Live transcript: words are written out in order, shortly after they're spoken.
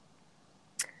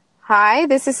Hi,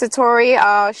 this is Satori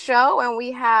show, and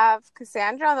we have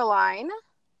Cassandra on the line.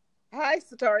 Hi,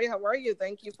 Satori. How are you?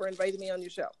 Thank you for inviting me on your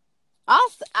show.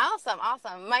 Awesome, awesome,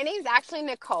 awesome. My name's actually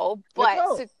Nicole, but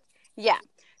Nicole. yeah.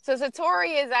 So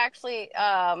Satori is actually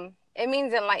it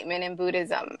means enlightenment in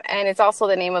Buddhism, and it's also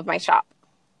the name of my shop.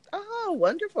 Oh,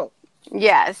 wonderful.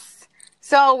 Yes.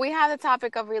 So we have the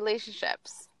topic of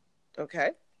relationships.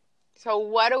 Okay. So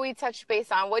what do we touch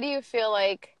base on? What do you feel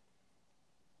like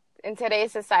in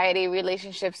today's society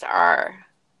relationships are?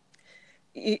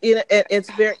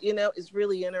 It's it's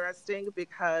really interesting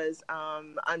because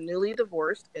I'm newly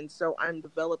divorced, and so I'm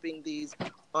developing these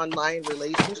online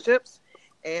relationships.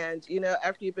 And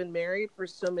after you've been married for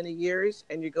so many years,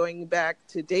 and you're going back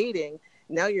to dating,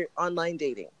 now you're online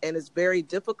dating, and it's very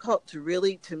difficult to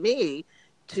me,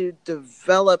 to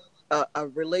develop a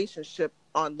relationship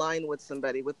online with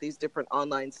somebody with these different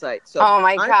online sites. So Oh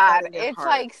my I'm God. finding it It's hard.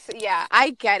 like yeah,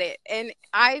 I get it. And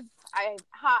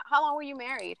how long were you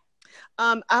married?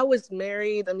 I was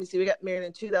married. Let me see. We got married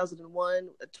in 2001,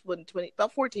 2020,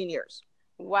 about 14 years.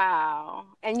 Wow.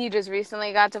 And you just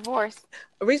recently got divorced.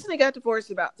 I recently got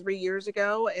divorced about 3 years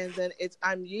ago, and then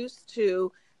I'm used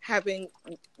to having,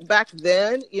 back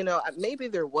then, maybe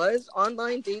there was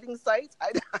online dating sites.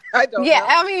 I don't Yeah, know,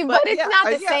 I mean, but but it's yeah, not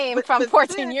the yeah, same but from but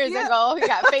 14 then years yeah, ago. You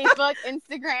got Facebook,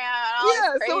 Instagram, all this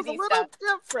yeah, so it's a crazy little stuff.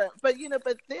 different. But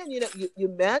but then you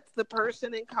met the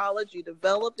person in college, you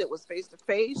developed, it was face to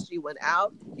face, you went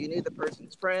out, you knew the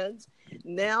person's friends.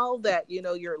 Now that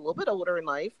you're a little bit older in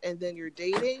life, and then you're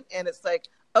dating, and it's like,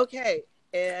 okay,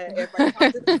 and if I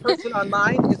talk to this person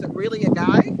online, is it really a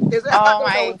guy? Is it? I Oh don't know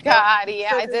my what's going. God. Yeah,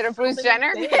 So I there's did a so Bruce many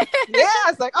Jenner. things. Yeah,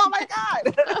 it's like, oh my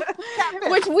God.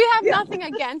 Which Catfish. we have Yeah. nothing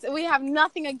against. We have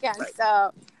nothing Right. against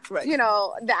Right.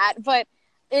 that, but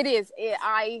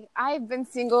I've been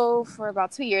single for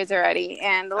about 2 years already,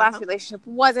 and the last Uh-huh. relationship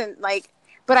wasn't like,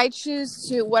 but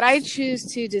what I choose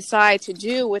to decide to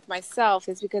do with myself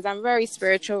is because I'm very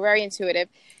spiritual, very intuitive.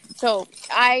 So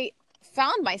I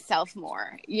found myself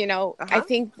more, I Uh-huh.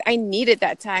 think I needed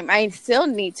that time. I still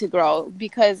need to grow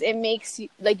because it makes you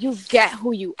like you get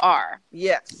who you are.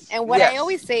 Yes. And what I Yes.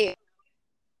 always say,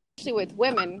 especially with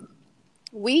women,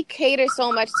 we cater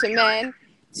so much to men,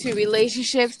 to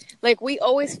relationships. Like we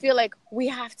always feel like we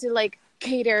have to like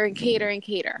cater and cater and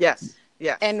cater. Yes.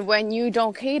 Yes. And when you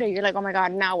don't cater, you're like, oh my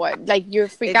God, now what? Like you're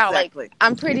freaked out. Like Exactly.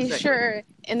 I'm pretty Exactly. sure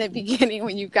in the beginning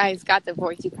when you guys got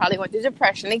divorced, you probably went through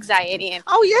depression, anxiety, and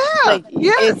Oh like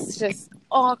yeah. it's Yes. just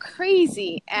all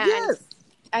crazy. And Yes.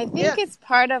 I think Yes. it's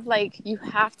part of like you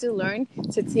have to learn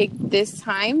to take this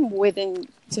time within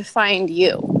to find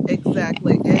you.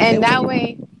 Exactly. And And when that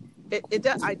way,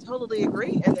 I totally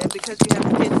agree. And then because you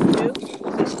have kids too,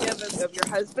 so you give of your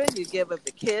husband, you give of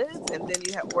the kids, and then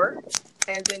you have work,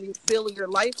 and then you fill your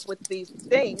life with these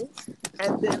things.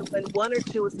 And then when one or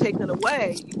two is taken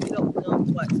away, you don't know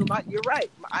what. So you're right.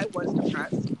 I was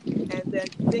depressed, and then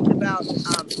you think about,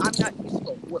 I'm not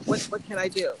useful. What can I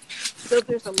do? So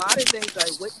there's a lot of things I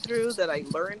went through that I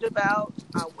learned about.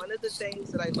 One of the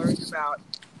things that I learned about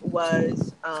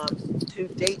was to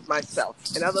date myself.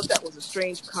 And I thought that was a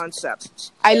strange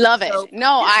concept. I And love it. so,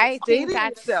 No, yes, I think dating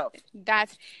yourself.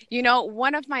 that's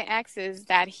one of my exes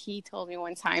that he told me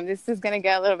one time. This is gonna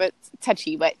get a little bit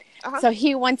touchy, but Uh huh. so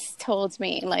he once told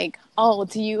me like, "Oh,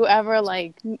 do you ever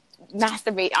like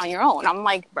masturbate on your own?" I'm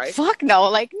like, Right. "Fuck no!"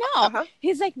 Like, Uh no. huh.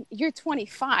 He's like, "You're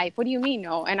 25. What do you mean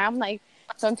no?" And I'm like,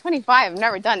 "So I'm 25. I've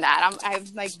never done that.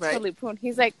 I've like Right. totally pruned."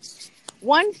 He's like,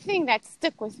 "One thing that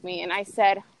stuck with me," and I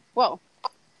said, "Whoa,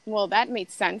 well that made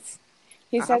sense."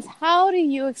 He Uh huh. says, how do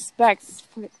you expect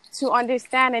to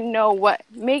understand and know what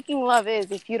making love is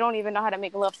if you don't even know how to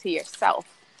make love to yourself?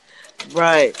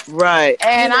 Right. Right.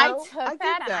 And I I took get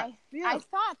that and that. I Yeah.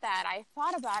 thought that. I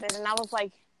thought about it and I was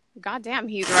like, God damn,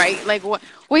 he's right. Like, what?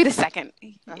 Wait a second.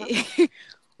 Uh huh.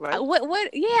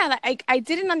 Right. Yeah, like, I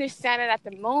didn't understand it at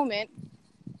the moment,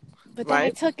 but then I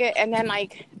Right. took it and then,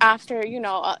 like, after,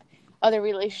 other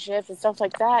relationships and stuff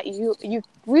like that, you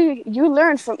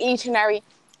learn from each and every.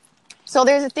 So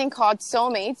there's a thing called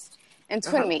soulmates and Uh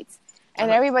twin huh. mates. Uh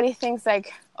And huh. everybody thinks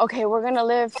like, okay, we're going to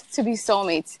live to be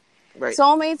soulmates. Right.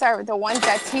 Soulmates are the ones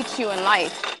that teach you in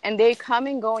life and they come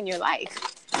and go in your life.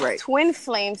 Right. Twin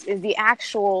flames is the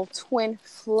actual twin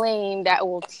flame that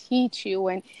will teach you,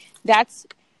 and that's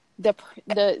the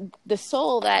the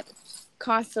soul that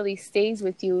constantly stays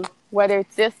with you, whether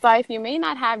it's this life. You may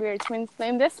not have your twin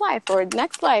flame this life or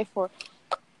next life, or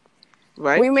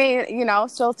Right. we may,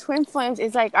 so twin flames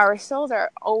is like our souls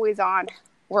are always on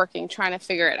working, trying to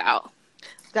figure it out.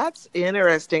 That's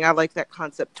interesting. I like that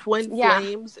concept. Twin Yeah.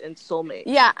 flames and soulmates.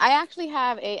 Yeah. I actually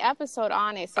have a episode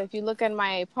on it. So if you look at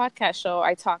my podcast show,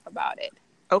 I talk about it.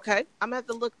 Okay, I'm gonna have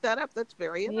to look that up. That's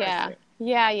very Yeah. interesting.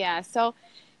 Yeah. So,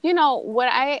 what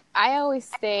I always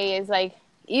say is like,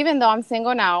 even though I'm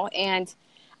single now and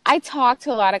I talk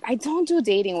to a lot of, I don't do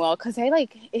dating well because I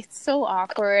like, it's so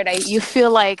awkward. You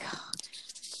feel like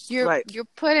Right. you're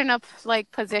put in a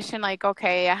like position like,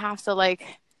 okay, I have to like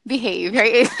behave,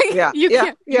 right? Yeah. you Yeah.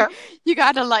 can't Yeah. you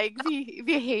gotta like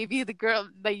behave, be the girl,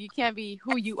 like you can't be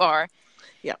who you are.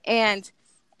 Yeah. And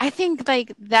I think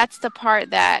like that's the part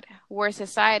that where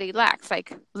society lacks.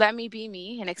 Like, let me be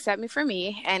me and accept me for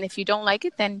me. And if you don't like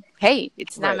it, then hey,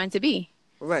 it's not Right. meant to be.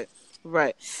 Right.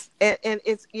 Right. And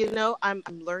it's, I'm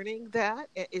learning that.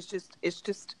 It's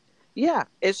just yeah,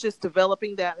 it's just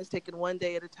developing that. It's taking one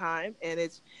day at a time, and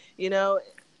it's you know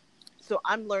so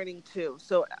I'm learning too.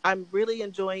 So I'm really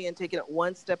enjoying and taking it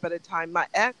one step at a time. My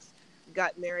ex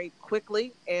got married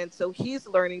quickly, and so he's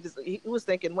learning. He was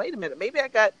thinking, wait a minute, maybe I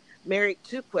got married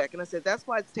too quick. And I said, that's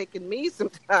why it's taken me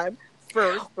some time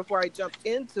first before I jump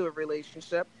into a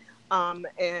relationship. And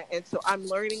so I'm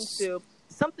learning to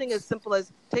something as simple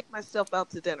as take myself out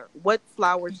to dinner. What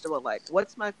flowers do I like?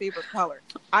 What's my favorite color?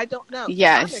 I don't know. So I'm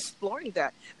Yes. exploring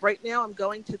that. Right now I'm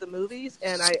going to the movies,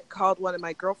 and I called one of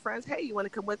my girlfriends. Hey, you want to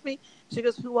come with me? She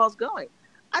goes, who all's going?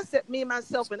 I said, me,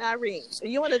 myself, and Irene.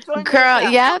 You want to join me? I Girl,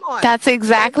 said, yeah, come on. that's And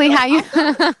exactly so how you I'm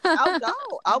going. I'll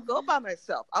go. I'll go by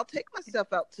myself. I'll take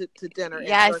myself out to dinner and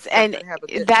Yes, dress up and and have a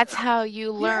good that's time. how you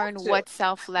You have learn to. what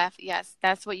self-left. Yes,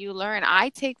 that's what you learn. I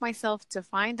take myself to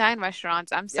fine dine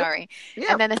restaurants. I'm Yep. sorry. And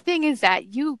Yep. then the thing is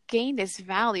that you gain this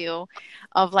value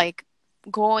of like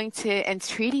going to and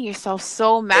treating yourself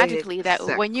so magically that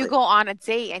when you Exactly. go on a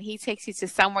date and he takes you to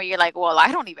somewhere, you're like, well,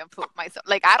 I don't even put myself,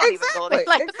 like, I don't even go there.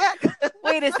 Exactly. Like, Exactly.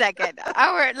 wait a second.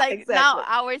 Now Exactly.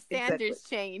 our Exactly. standards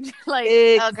change. Like,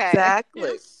 okay.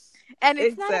 Exactly. And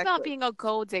it's not about Exactly. being a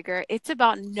gold digger. It's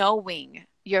about knowing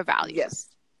your values, Yes.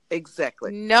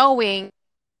 Exactly. knowing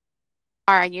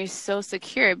are and you're so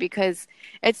secure because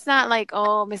it's not like,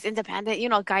 oh, Miss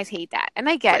Independent. Guys hate that, and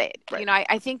I get Right. it. Right.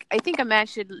 I think a man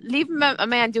should leave a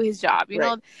man do his job.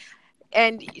 Right.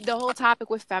 And the whole topic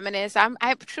with feminists, I'm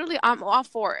all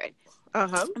for it. Uh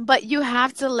huh. But you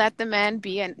have to let the man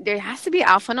be, and there has to be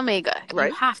alpha and omega. You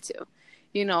Right. have to,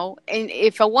 and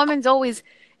if a woman's always,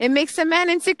 it makes a man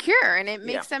insecure, and it Yeah.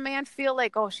 makes a man feel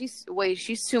like, oh, she's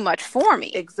too much for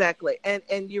me. Exactly.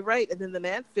 And you're right. And then the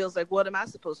man feels like, what am I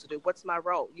supposed to do? What's my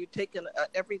role? You're taking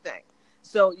everything.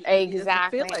 So he doesn't feel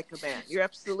Exactly. like a man. You're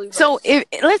absolutely right. So if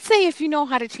let's say if you know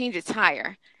how to change a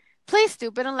tire, play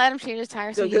stupid and let him change his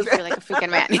tire so So he just feel like a freaking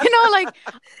man. Like,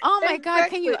 oh my God,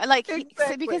 can you exactly. like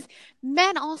Exactly. because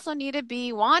men also need to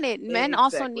be wanted. Men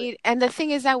also Exactly. need, and the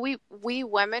thing is that we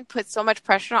women put so much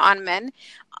pressure on men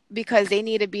because they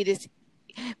need to be this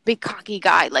big cocky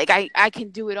guy. Like, I can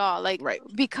do it all. Like, Right.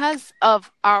 because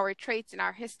of our traits and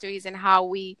our histories and how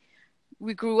we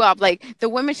grew up, like the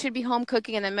women should be home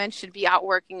cooking and the men should be out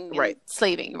working and Right.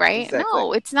 slaving, right? Exactly.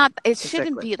 No, it's not. It shouldn't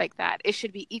Exactly. be like that. It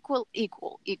should be equal.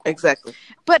 Exactly.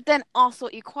 But then also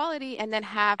equality, and then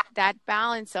have that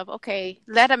balance of, okay,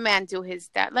 let a man do his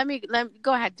that. Let me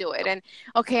go ahead, do it. And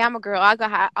okay, I'm a girl. I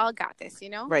got this.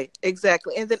 Right.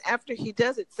 Exactly. And then after he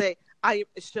does it, say, I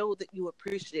show that you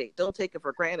appreciate. Don't take it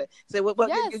for granted. Say, well,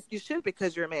 Yes. you should,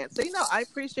 because you're a man. Say, no, I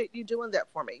appreciate you doing that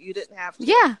for me. You didn't have to.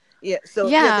 Yeah. Yeah. So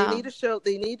yeah, they Yeah. need to show.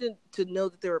 They need to know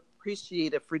that they're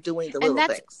appreciative for doing the And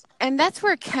little things. that's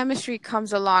where chemistry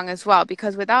comes along as well,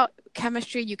 because without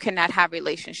chemistry you cannot have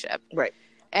relationship. Right.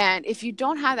 And if you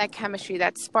don't have that chemistry,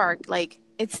 that spark, like,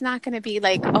 it's not going to be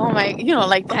like, oh my,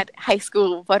 like that high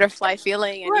school butterfly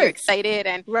feeling, and you're Right. excited,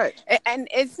 and Right.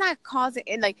 it's not causing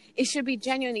it. Like, it should be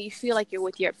genuinely, you feel like you're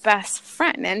with your best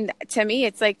friend. And to me,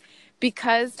 it's like,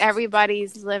 because we're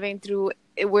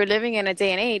living in a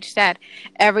day and age that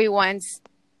everyone's,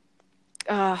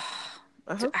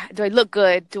 Uh-huh. do I look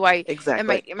good?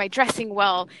 Exactly. Am I dressing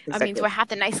well? I mean, do Exactly. I have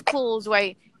the nice clothes?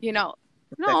 Exactly.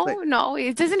 No,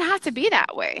 it doesn't have to be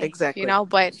that way. Exactly.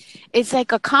 But it's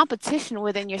like a competition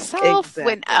within yourself,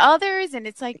 with Exactly. others, and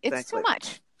it's like, it's too Exactly.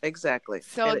 much. Exactly.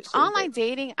 So And it shouldn't online be.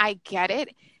 dating, I get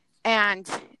it. And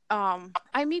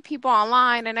I meet people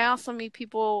online, and I also meet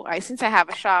people, since I have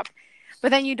a shop, but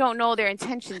then you don't know their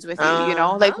intentions with you,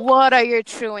 like, Uh-huh. what are your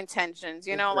true intentions?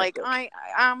 Like, Exactly.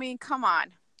 I mean, come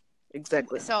on.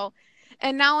 Exactly. So,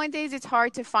 and nowadays it's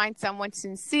hard to find someone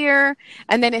sincere.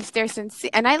 And then if they're sincere,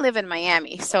 and I live in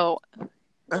Miami, so,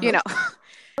 you Uh-huh. know,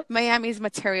 Miami's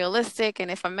materialistic.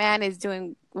 And if a man is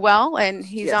doing well and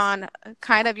he's Yes. on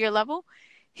kind of your level,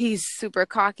 he's super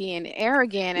cocky and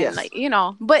arrogant, and Yes. like,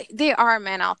 but there are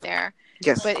men out there.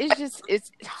 Yes. But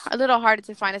it's a little harder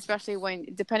to find, especially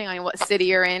depending on what city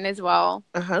you're in as well.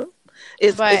 Uh-huh.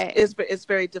 But It's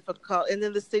very difficult. And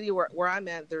in the city where I'm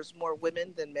at, there's more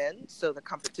women than men, so the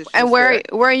competition and is there.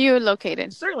 where are you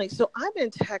located? Certainly. So I'm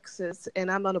in Texas,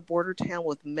 and I'm on a border town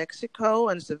with Mexico,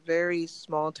 and it's a very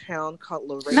small town called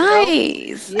Laredo.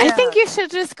 Nice. I think Yeah. you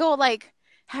should just go like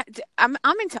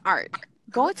I'm into art.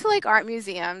 Go to like art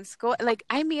museums. Go like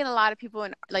I meet a lot of people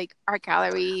in like art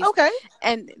galleries, Okay.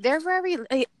 and they're very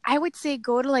like, I would say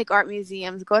go to like art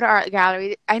museums, go to art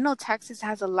galleries. I know Texas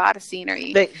has a lot of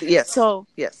scenery. Yes. So,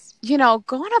 Yes.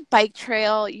 go on a bike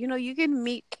trail. You can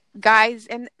meet guys,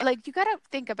 and like you got to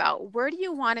think about, where do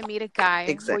you want to meet a guy where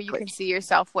you Exactly. can see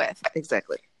yourself with?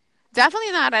 Exactly.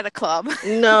 Definitely not at a club.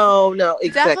 No, exactly.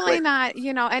 Definitely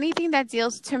not, anything that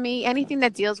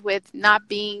deals with not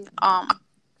being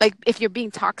like if you're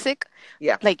being toxic,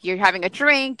 Yeah. like you're having a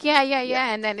drink, yeah,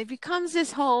 Yeah. and then it becomes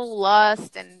this whole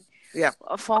lust and Yeah.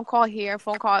 a phone call here,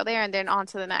 phone call there, and then on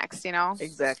to the next,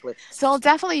 Exactly. So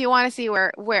definitely you want to see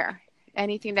where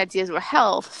anything that deals with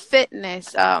health,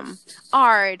 fitness,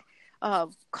 art,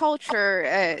 culture,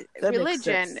 That makes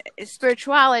religion, sense.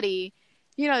 spirituality.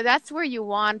 That's where you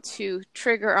want to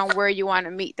trigger on where you want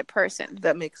to meet the person.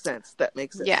 That makes sense.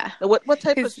 Yeah. Now, what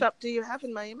type of shop do you have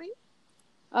in Miami?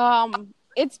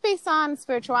 It's based on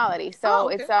spirituality.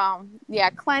 So okay.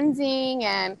 it's cleansing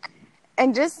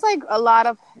and just like a lot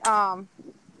of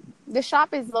the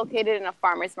shop is located in a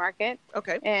farmer's market.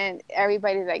 Okay. And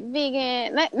everybody's like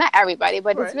vegan. Not everybody,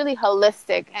 but Right. It's really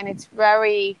holistic and it's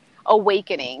very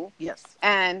awakening. Yes.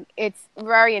 And it's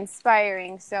very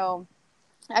inspiring. So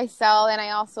I sell, and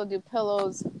I also do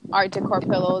pillows, art decor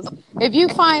pillows. If you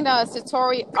find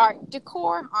Satori Art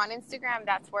Decor on Instagram,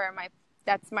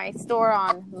 that's my store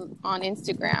on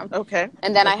Instagram. Okay.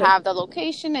 And then okay. I have the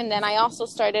location, and then I also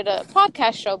started a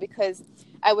podcast show because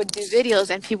I would do videos,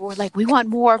 and people were like, "We want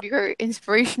more of your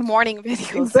inspiration morning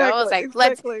videos." Exactly. So I was like,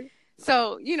 exactly.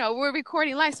 So we're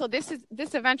recording live, so this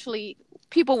eventually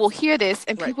people will hear this,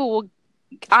 and Right. people will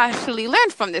actually learn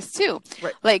from this too.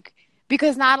 Right. Like,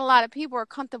 because not a lot of people are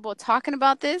comfortable talking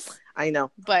about this. I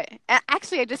know. But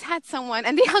actually, I just had someone,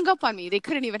 and they hung up on me. They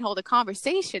couldn't even hold a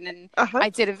conversation. And I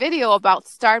did a video about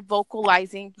start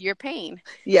vocalizing your pain.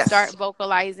 Yes. Start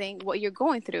vocalizing what you're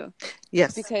going through.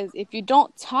 Yes. Because if you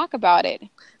don't talk about it,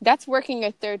 that's working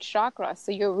your third chakra.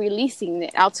 So you're releasing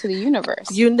it out to the universe.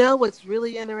 What's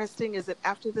really interesting is that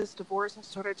after this divorce, I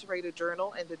started to write a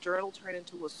journal, and the journal turned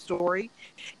into a story.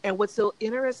 And what's so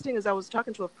interesting is I was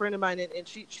talking to a friend of mine, and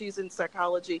she's in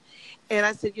psychology. And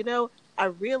I said, I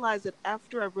realized that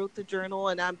after I wrote the journal,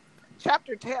 and I'm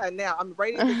chapter 10 now, I'm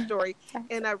writing the story,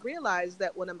 and I realized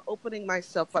that when I'm opening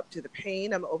myself up to the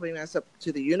pain, I'm opening myself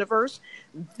to the universe,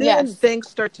 then things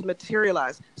start to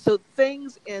materialize. So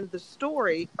things in the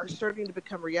story are starting to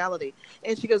become reality.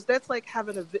 And she goes, that's like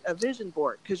having a vision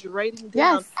board, because you're writing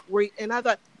down and I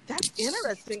thought, that's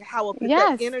interesting how I put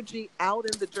that energy out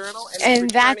in the journal and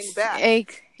that's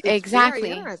back. Exactly.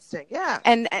 Very interesting. Yeah.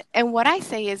 And what I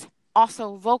say is,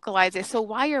 also vocalize it. So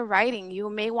while you're writing, you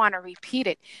may want to repeat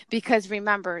it, because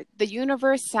remember, the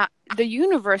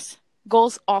universe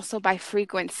goes also by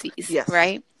frequencies,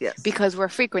 right? Yes. Because we're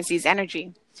frequencies,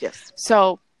 energy. Yes.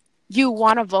 So you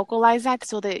want to vocalize that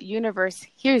so the universe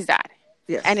hears that.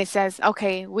 Yes. And it says,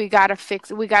 okay, we got to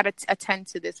attend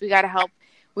to this. We got to help.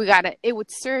 It would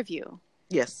serve you.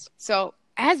 Yes. So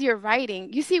as you're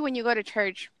writing, you see when you go to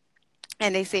church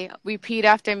and they say, repeat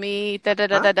after me, da da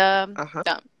da da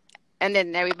da. And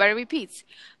then everybody repeats.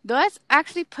 That's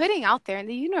actually putting out there in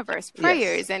the universe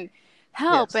prayers and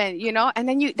help, and and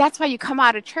then that's why you come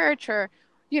out of church, or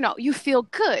you feel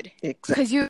good, because you